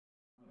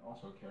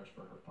also cares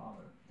for her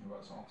father, who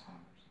has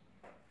Alzheimer's.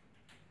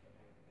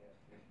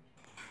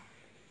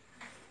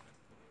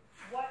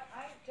 What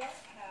I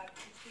don't have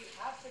is the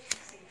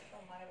advocacy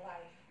for my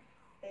life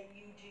that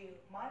you do.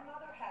 My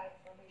mother had it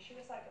for me. She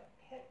was like a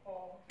pit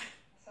bull.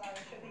 Sorry,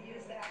 should have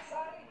used that.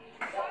 Sorry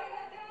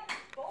about that.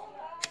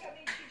 Bulldog. I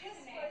mean, she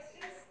just was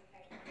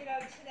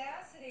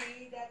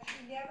tenacity that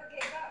she never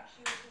gave up.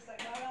 She was just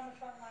like right on the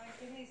front lines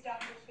in these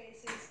doctors'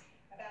 faces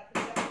about the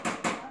substance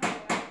of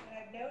contact. And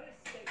I've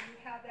noticed that you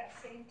have that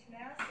same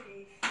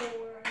tenacity.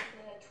 For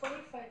the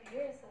 25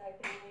 years that I've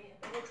been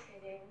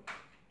rehabilitating,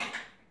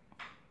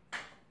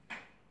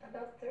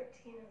 about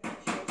 13 of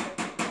those years I've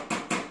been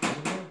As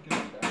a way of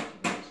giving back to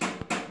the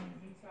disabled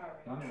community,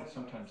 Nani will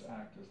sometimes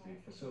act as the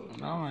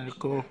facilitator for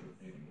cool. support group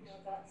meetings.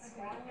 about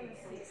scratching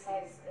and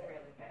decided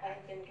that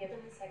I've been given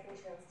a second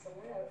chance to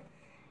live.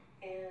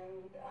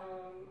 And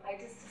I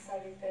just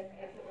decided that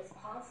if it was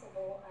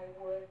possible, I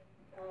would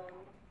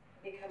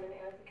become an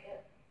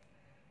advocate.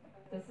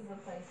 This is a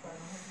place where I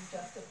don't have to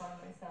justify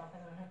myself.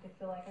 I don't have to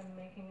feel like I'm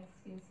making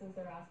excuses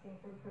or asking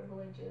for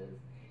privileges.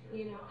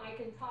 You know, I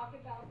can talk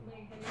about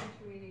my head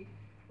injury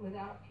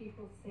without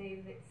people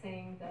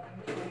saying that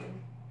I'm trying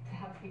to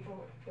have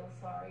people feel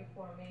sorry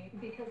for me,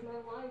 because my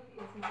life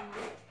is my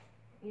life.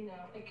 You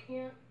know, I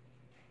can't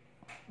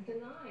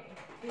deny,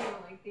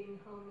 like being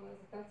homeless.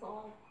 That's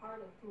all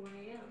part of who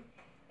I am.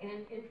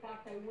 And in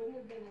fact, I wouldn't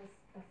have been as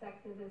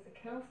effective as a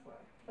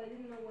counselor if I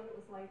didn't know what it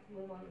was like to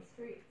live on the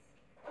streets.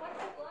 What's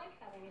it like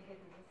having a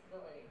hidden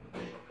disability?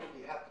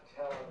 You have to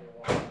tell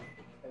everyone,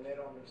 and they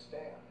don't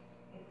understand.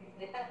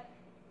 Yeah.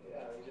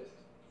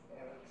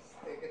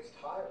 It gets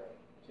tiring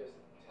just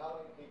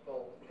telling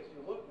people, because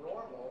you look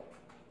normal,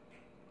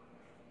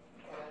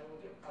 and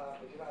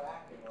but you're not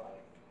acting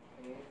right.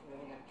 And then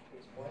you have to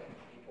explain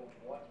to people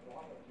what's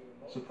wrong with you.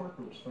 Support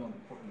groups fill an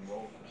important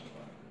role for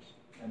survivors,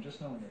 and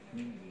just knowing a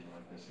community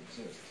like this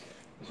exists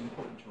is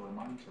important to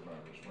remind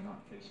survivors we're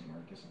not facing our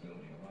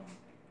disability alone.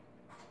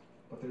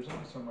 But there's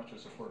only so much a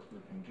support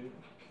group can do.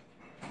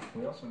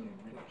 We also need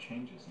real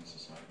changes in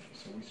society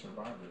so we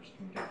survivors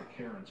can get the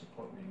care and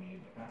support we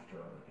need after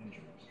our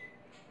injuries.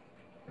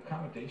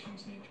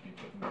 Accommodations need to be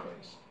put in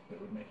place that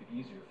would make it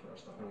easier for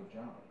us to hold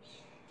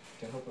jobs,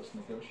 to help us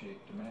negotiate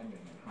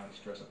demanding and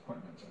high-stress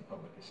appointments in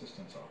public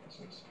assistance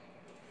offices,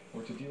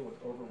 or to deal with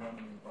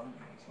overwhelming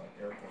environments like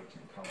airports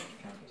and college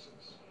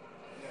campuses.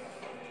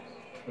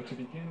 But to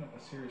begin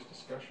a serious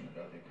discussion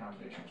about the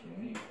accommodations we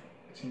need,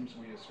 it seems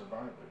we as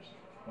survivors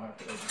will have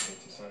to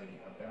educate society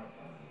about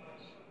our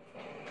needs.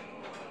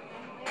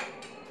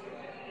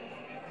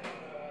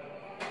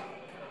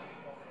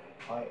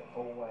 I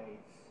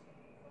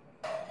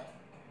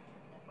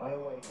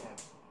always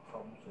have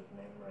problems with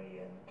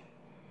memory and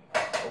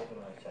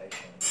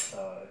organisation,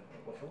 so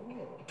it was a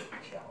little bit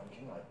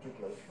challenging. I did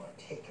lose my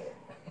ticket,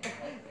 and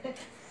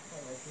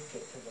I did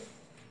get to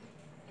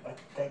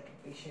they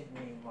issued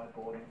me my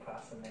boarding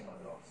pass, and then I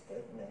lost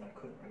it, and then I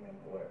couldn't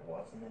remember where it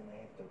was, and then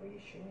they had to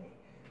reissue me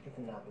with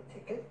another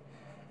ticket,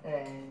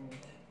 and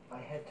I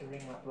had to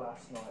ring up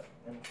last night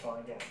and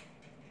find out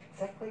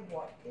exactly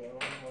what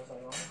airline was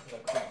I on, because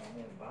I couldn't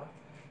remember.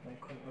 I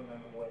couldn't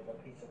remember where the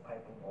piece of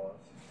paper was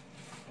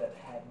that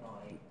had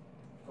my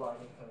flight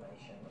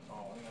information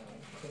on, and I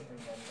couldn't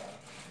remember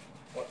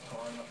what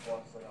time it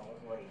was that I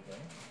was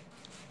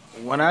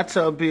leaving. When I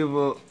tell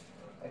people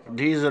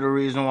these are the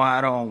reasons why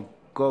I don't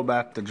go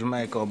back to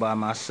Jamaica by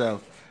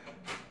myself,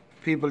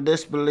 people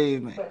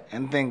disbelieve me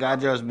and think I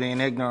just being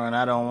ignorant.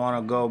 I don't want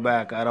to go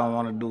back. I don't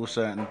want to do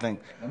certain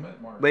things.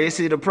 But you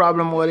see the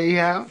problem what he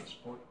have?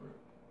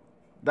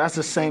 That's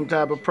the same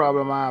type of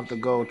problem I have to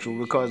go through,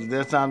 because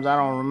there's times I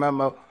don't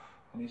remember.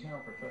 And he's now a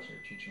professor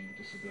teaching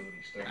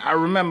disability studies. I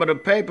remember the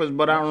papers,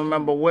 but I don't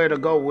remember where to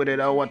go with it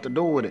or what to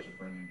do with it.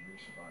 Brain injury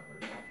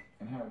survivors,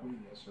 and how we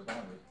as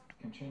survivors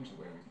can change the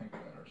way we think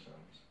about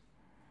ourselves.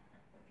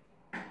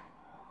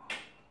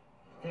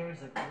 There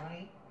is a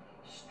great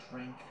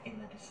strength in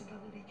the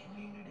disability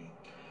community.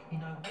 You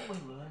know, what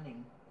we're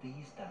learning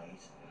these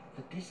days,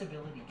 the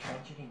disability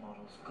tragedy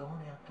model's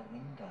gone out the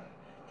window.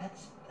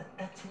 That's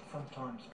it from times